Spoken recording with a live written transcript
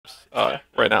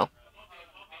right now.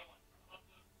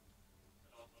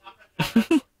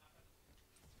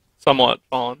 Somewhat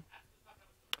fallen.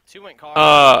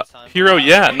 Hero,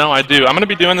 yeah, no, I do. I'm gonna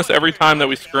be doing this every time that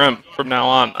we scrim from now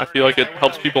on. I feel like it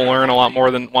helps people learn a lot more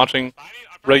than watching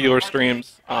regular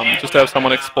streams. Just to have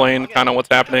someone explain kind of what's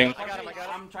happening,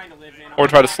 or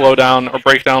try to slow down or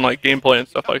break down like gameplay and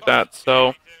stuff like that.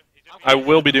 So I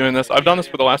will be doing this. I've done this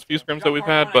for the last few scrims that we've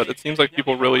had, but it seems like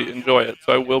people really enjoy it.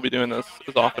 So I will be doing this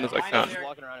as often as I can.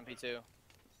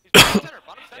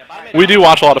 We do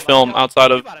watch a lot of film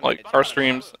outside of like our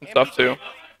streams and stuff too,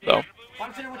 so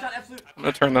I'm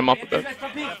gonna turn them up a bit.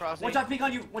 One shot pink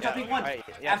on you. One shot pink one.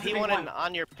 Yeah, P1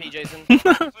 on your P, Jason.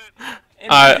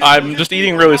 I'm just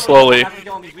eating really slowly.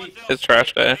 It's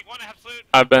trash day.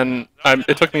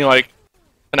 It took me like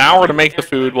an hour to make the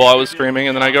food while I was streaming,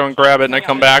 and then I go and grab it, and I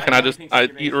come back, and I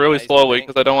eat really slowly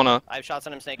because I don't want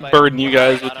to burden you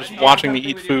guys with just watching me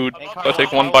eat food. So I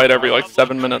take one bite every like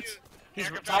 7 minutes. He's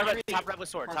top red with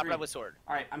sword. Top red with sword.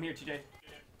 All right, I'm here, TJ.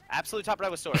 Absolute top red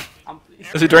with sword.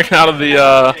 Is he drinking out of the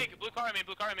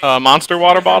Monster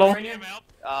water bottle?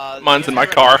 Mine's in my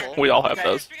car. We all have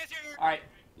those. All right,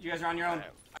 you guys are on your own.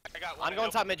 I'm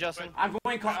going top mid, Justin. I'm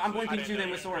going pink 2 then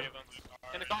with sword.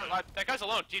 In the car, that guy's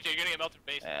alone. TJ, you're gonna get melted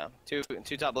base. Yeah, two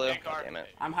top blue. Damn it.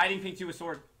 I'm hiding pink 2 with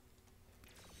sword.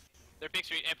 They're pink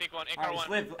street and pink 1 and car car 1.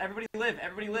 Live. Everybody live.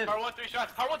 Everybody live. Car 1, 3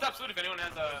 shots. Car 1's absolute if anyone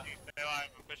has a.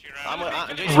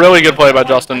 Really good play by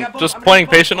Justin. Just playing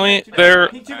patiently there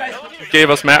gave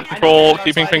us map control,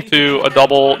 keeping pink 2, a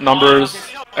double, numbers,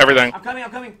 everything. I'm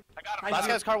coming. Last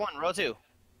guy's car 1, row 2.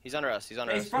 He's under us.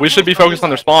 We should be focused on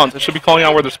their spawns. It should be calling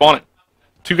out where they're spawning.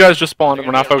 2 guys just spawned and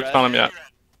we're not focused on them yet.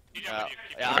 Yeah,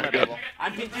 I'm good.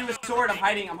 I'm pink 2 with sword. I'm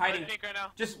hiding.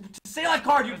 Just stay like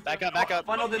card. You back up.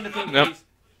 Funnel them to pink, yep. Please.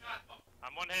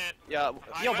 I'm one hit. Yeah,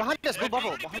 yo, behind us, blue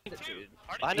bubble. Behind us, dude.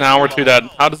 Now we're 2 dead.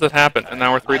 How does that happen? And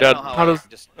now we're 3 dead. How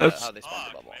does that's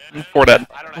 4 dead?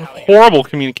 Horrible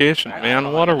communication,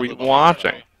 man. What are we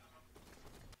watching?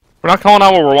 We're not calling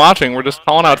out what we're watching. We're just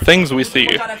calling out things we see.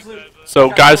 So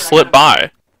guys slip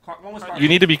by. You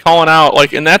need to be calling out,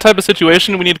 like in that type of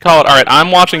situation, we need to call it, alright,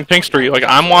 I'm watching Pink Street, like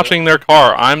I'm watching their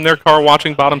car, I'm their car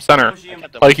watching bottom center.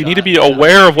 Like you need to be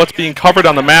aware of what's being covered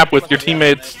on the map with your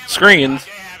teammates' screens,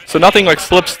 so nothing like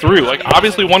slips through. Like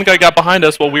obviously one guy got behind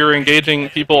us while we were engaging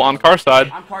people on car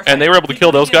side, and they were able to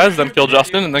kill those guys, then kill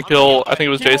Justin, and then kill, I think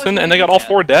it was Jason, and they got all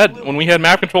 4 dead when we had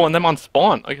map control and them on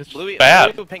spawn. Like it's just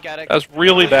bad. That's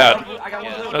really bad.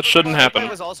 That shouldn't happen.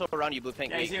 Was also around you, blue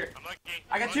pink. Yeah, he's here.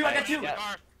 I got two.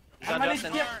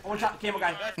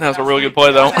 That was a really good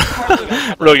play, though.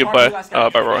 Really good play by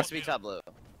Roy.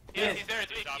 Yeah, he's there.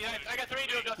 I got 3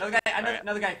 to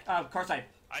Another guy, car side.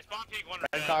 I spawned pink 1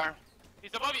 red car.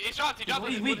 He's above you. He shot. He dropped.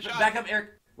 He's weak. Back up, Eric.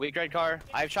 Weak red car.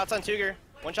 I have shots on Tuger.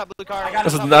 1 shot blue car.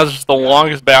 That's just the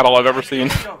longest battle I've ever seen.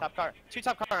 Top car. 2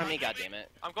 top car on me, goddammit.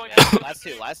 I'm going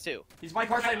last two. He's my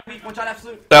car side weak. 1 shot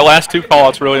absolute. That last 2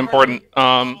 callout's really important.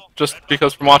 Just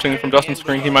because from watching from Justin's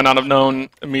screen, he might not have known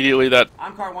immediately that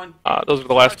I'm car 1. Those are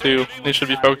the last 2. He should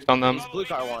be focused on them. Blue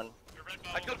car 1.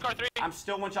 I killed car 3. I'm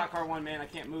still 1 shot car 1, man. I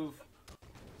can't move.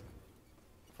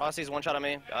 Frosty's 1 shot on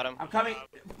me. Got him. I'm coming.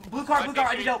 Blue car.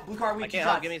 I need help. Blue car weak. I can't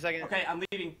help. Give me a second. Okay, I'm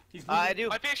leaving. He's blue. I do.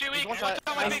 He's 1 shot.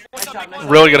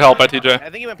 Really good help by TJ.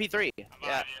 I think he went P3.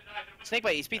 Yeah.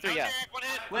 Snakebite. He's P3. Yeah.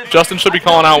 Justin should be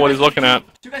calling out what he's looking at.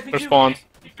 Their spawns.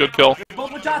 Good kill.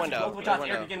 Both 1 shots.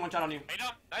 Eric again 1 shot on you.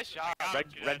 Nice shot.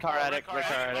 Red car addict.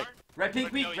 Red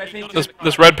pink weak.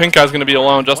 This red pink guy's gonna be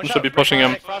alone. Justin should be pushing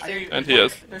him, and he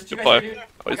is. Good play.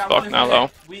 Oh, he's fucked now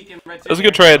though. It was a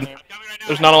good trade.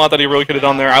 There's not a lot that he really could have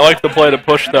done there. I like the play to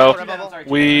push though.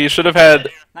 We should have had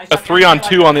a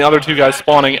 3-on-2 on the other 2 guys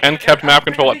spawning and kept map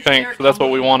control at pink, so that's what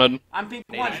we wanted. I'm pink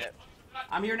 1.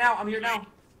 I'm here now.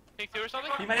 Pink 2 or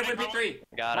something? He might have been pink 3.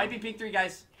 Might be pink 3,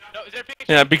 guys. No, is there pink?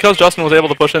 Yeah, because Justin was able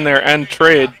to push in there and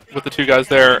trade with the 2 guys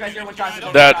there,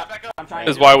 that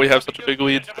is why we have such a big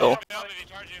lead still.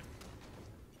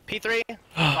 P3.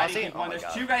 There's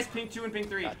 2 guys, pink 2 and pink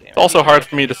 3. It's also hard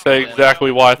for me to say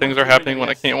exactly why things are happening when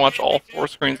I can't watch all 4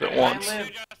 screens at once,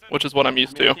 which is what I'm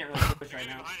used to.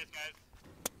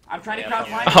 I'm trying to crouch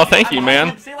behind. Oh, thank you,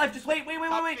 man. Stay alive. Just wait.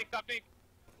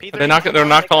 They're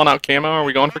not calling out camo? Are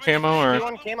we going for camo or?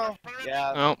 Camo.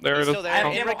 Yeah. Oh, there it is. I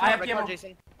have camo.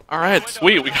 Alright,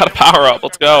 sweet, we got a power up,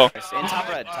 let's go.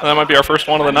 That might be our first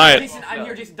one of the night. Jason, I'm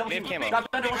here, Jason, double team. Got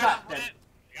under 1 shot.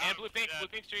 And blue pink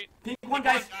street. Pink 1,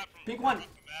 guys. Pink 1.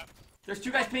 There's 2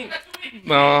 guys pink.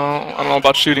 No, I don't know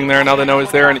about shooting there, now they know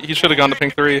he's there, and he should have gone to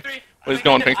pink 3. Well, he's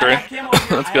going pink 3.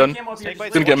 That's good.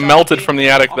 He's gonna get melted from the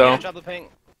attic, though.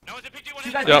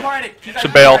 Two guys, Yep. car at it. Two guys,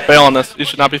 Should car bail. at it. Bail on this. You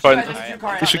should not be Two fighting guys, this. two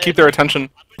car at You it. should keep their attention.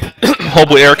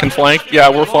 Hopefully Eric can flank. Yeah,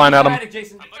 we're flying at him.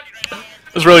 Jason.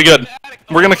 It was really good.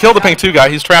 We're going to kill the pink 2 guy.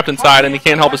 He's trapped inside, and he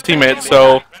can't help his teammates,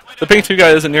 so the pink 2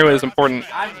 guy isn't nearly as important.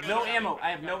 I have no ammo.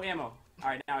 I have no ammo.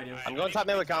 Alright, now I do. I'm going top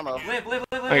mid with combo. Live.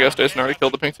 I guess Jason already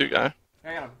killed the pink 2 guy.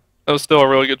 I got him. That was still a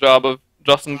really good job of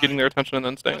Justin getting their attention and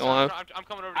then staying alive. I'm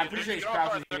coming over. I'm pretty sure he's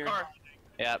crouching here.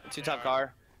 Yeah, 2 top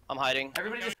car. I'm hiding.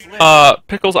 Everybody just live.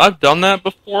 Pickles, I've done that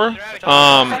before, but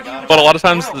a lot of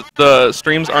times the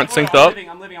streams aren't synced up,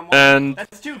 and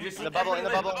That's two. Just In the bubble, in the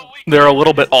bubble. they're a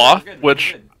little bit off,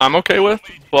 which I'm okay with,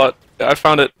 but I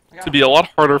found it to be a lot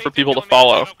harder for people to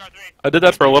follow. I did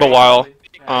that for a little while,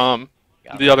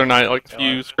 the other night, like a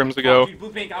few scrims ago,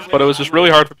 but it was just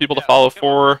really hard for people to follow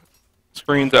 4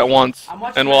 screens at once,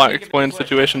 and while I explained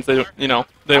situations, they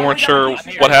weren't sure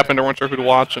what happened or weren't sure who to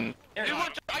watch, and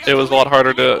it was a lot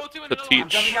harder to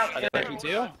teach.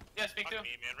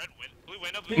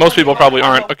 Most people probably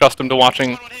aren't accustomed to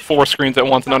watching 4 screens at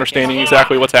once and understanding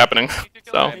exactly what's happening,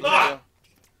 so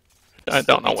I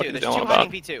don't know what he's yelling about.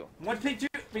 One pink two.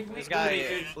 This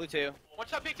guy, blue 2.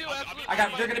 I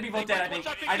got. They're gonna be both dead. I think.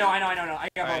 I know. I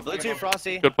got Alright, both. blue 2,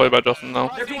 Frosty. Good play by Justin, though.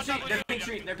 They're pink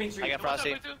street. They're pink street. I got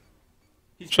Frosty.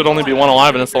 Should only be 1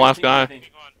 alive, and it's the last guy.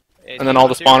 And then all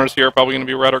the spawners here are probably going to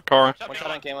be red or car. One shot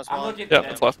on camo I'm spawn. looking. Yep,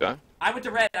 that's the last guy. I went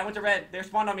to red. They're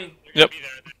spawned on me. Yep.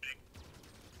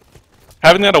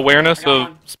 Having that awareness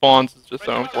of spawns is just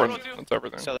so important. That's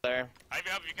everything. So there.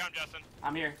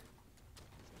 I'm here.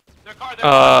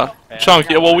 Chunk,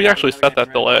 yeah, well, we actually set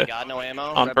that delay God, no ammo.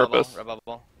 on Red bubble, purpose. red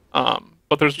bubble.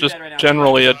 But there's just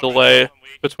generally a delay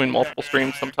between multiple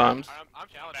streams sometimes.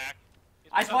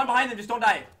 I spawned behind them. Just don't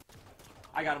die.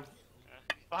 I got him.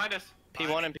 Behind us.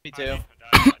 P1 and P2.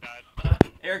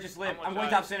 Eric, just live. I'm going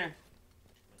top center.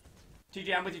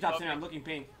 TJ, I'm with you top center. I'm looking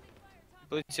pink.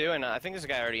 Blue 2, and I think there's a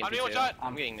guy already in On me, one P2. shot.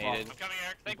 I'm getting fucked. naded. I'm coming,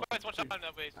 Eric. Take points, one shot on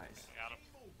that base. Nice. Got him.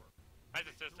 Nice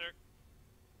assist, Eric.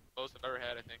 Most I've ever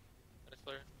had, I think. That is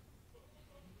clear.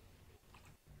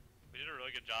 We did a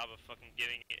really good job of fucking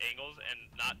getting angles and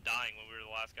not dying when we were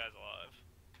the last guys alive.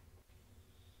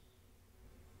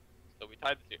 So we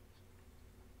tied the 2.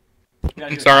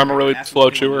 I'm sorry, I'm a really slow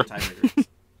chewer.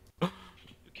 Who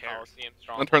cares?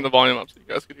 I'm gonna turn the volume up so you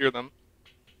guys could hear them.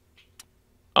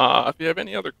 If you have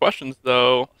any other questions,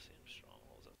 though, Coliseum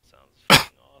Strongholds, that sounds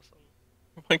fucking awesome.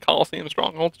 we're playing Coliseum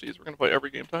Strongholds. Jeez, we're gonna play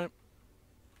every game type.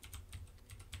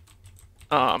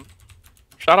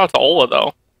 Shout out to Ola,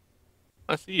 though.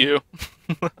 I see you.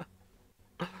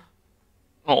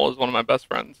 Ola is one of my best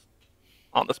friends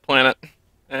on this planet,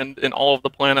 and in all of the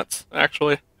planets,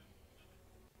 actually.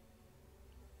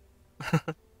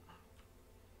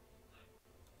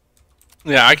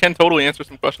 Yeah, I can totally answer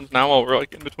some questions now while we're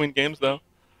like in between games, though.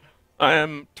 I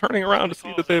am turning around to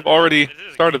see that they've already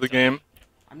started the game.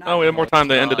 Oh, we have more time.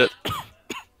 They ended it. Oh,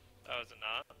 is it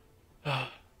not?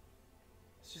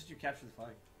 It's just you capture the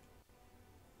flag.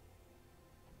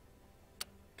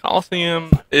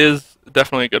 Coliseum is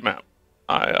definitely a good map.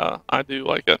 I do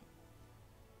like it.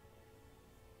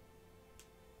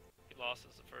 He lost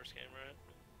us the first game, right?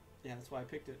 Yeah, that's why I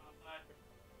picked it.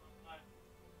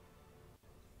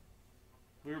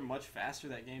 We were much faster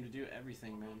that game to do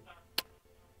everything, man.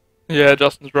 Yeah,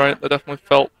 Justin's right. That definitely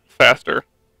felt faster.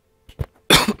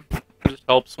 It just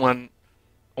helps when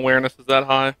awareness is that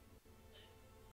high.